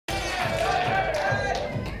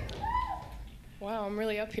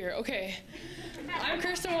up here. Okay. I'm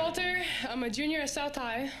Kirsten Walter. I'm a junior at South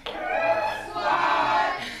High.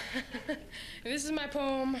 And this is my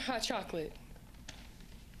poem, Hot Chocolate.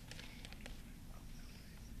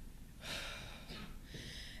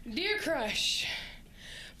 Dear Crush,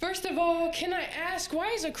 first of all, can I ask,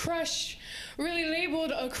 why is a crush really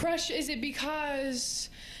labeled a crush? Is it because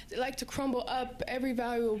they like to crumble up every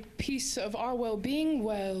valuable piece of our well-being?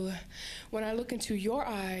 Well, when I look into your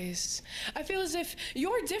eyes, I feel as if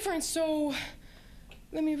you're different, so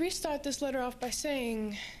let me restart this letter off by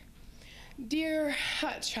saying, Dear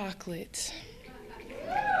Hot Chocolate.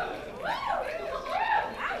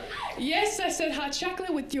 Yes, I said hot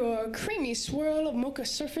chocolate with your creamy swirl of mocha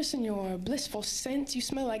surface and your blissful scent. You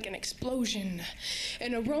smell like an explosion,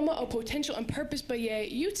 an aroma of potential and purpose, but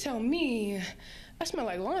yet you tell me I smell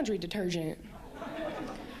like laundry detergent.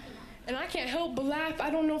 And I can't help but laugh. I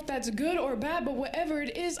don't know if that's good or bad, but whatever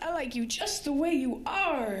it is, I like you just the way you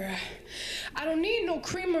are. I don't need no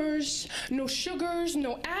creamers, no sugars,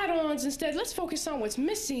 no add-ons. Instead, let's focus on what's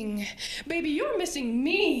missing. Baby, you're missing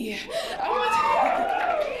me.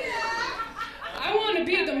 I want to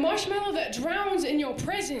be the marshmallow that drowns in your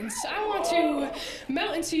presence. I want to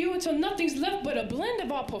melt into you until nothing's left but a blend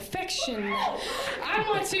of all perfection. I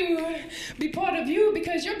want to be part of you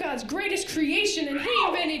because you're God's greatest creation and He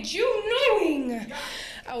invented you knowing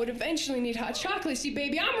I would eventually need hot chocolate. See,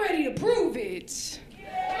 baby, I'm ready to prove it.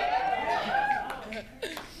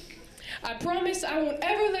 I promise I won't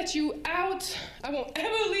ever let you out. I won't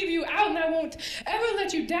ever leave you out, and I won't ever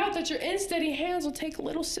let you doubt that your unsteady hands will take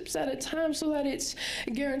little sips at a time so that it's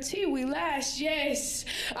guaranteed we last. Yes,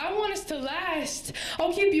 I want us to last.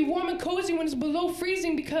 I'll keep you warm and cozy when it's below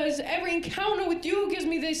freezing because every encounter with you gives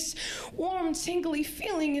me this warm, tingly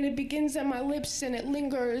feeling, and it begins at my lips and it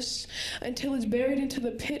lingers until it's buried into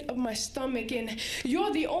the pit of my stomach, and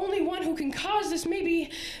you're the only one who can cause this.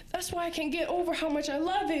 Maybe that's why I can't get over how much I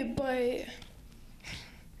love it, but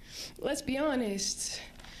let's be honest,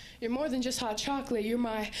 you're more than just hot chocolate. You're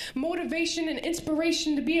my motivation and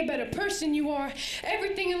inspiration to be a better person. You are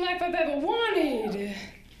everything in life I've ever wanted.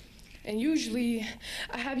 And usually,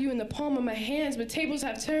 I have you in the palm of my hands, but tables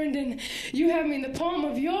have turned and you have me in the palm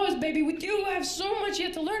of yours, baby. With you, I have so much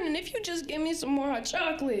yet to learn, and if you just give me some more hot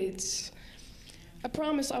chocolates, I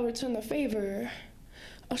promise I'll return the favor.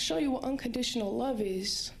 I'll show you what unconditional love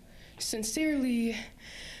is. Sincerely,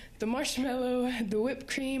 the marshmallow, the whipped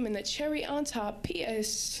cream, and the cherry on top.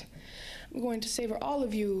 P.S. I'm going to savor all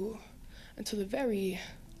of you until the very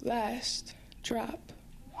last drop.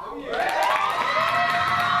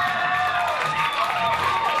 Yeah.